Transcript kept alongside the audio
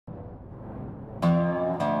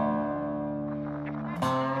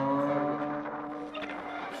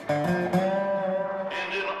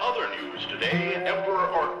And in other news today, Emperor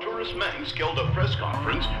Arcturus Manx held a press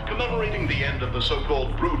conference commemorating the end of the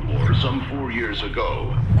so-called Brood War some 4 years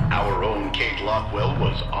ago. Our own Kate Lockwell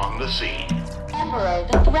was on the scene. Emperor,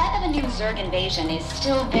 the threat of a new Zerg invasion is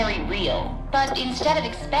still very real. But instead of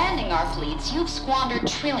expanding our fleets, you've squandered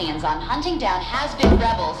trillions on hunting down has-been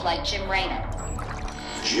rebels like Jim Raynor.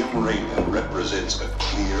 Jim Raynor represents a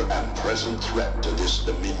clear and present threat to this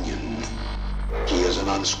dominion. He is an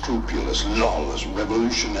unscrupulous, lawless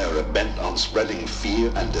revolutionary bent on spreading fear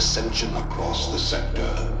and dissension across the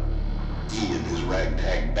sector. He and his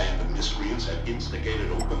ragtag band of miscreants have instigated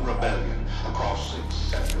open rebellion across 6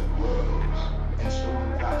 separate worlds and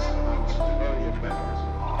stolen vast amounts of civilian weapons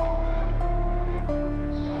and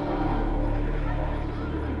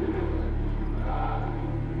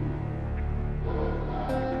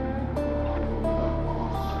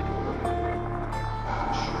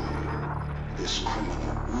This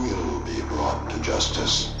criminal will be brought to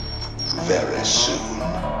justice very soon.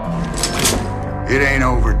 It ain't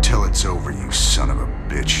over till it's over, you son of a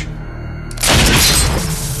bitch.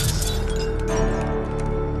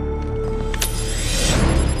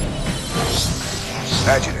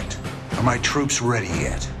 Adjutant, are my troops ready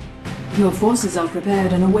yet? Your forces are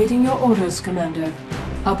prepared and awaiting your orders, Commander.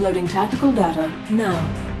 Uploading tactical data now.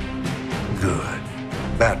 Good.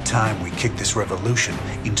 About time we kick this revolution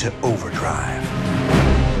into overdrive.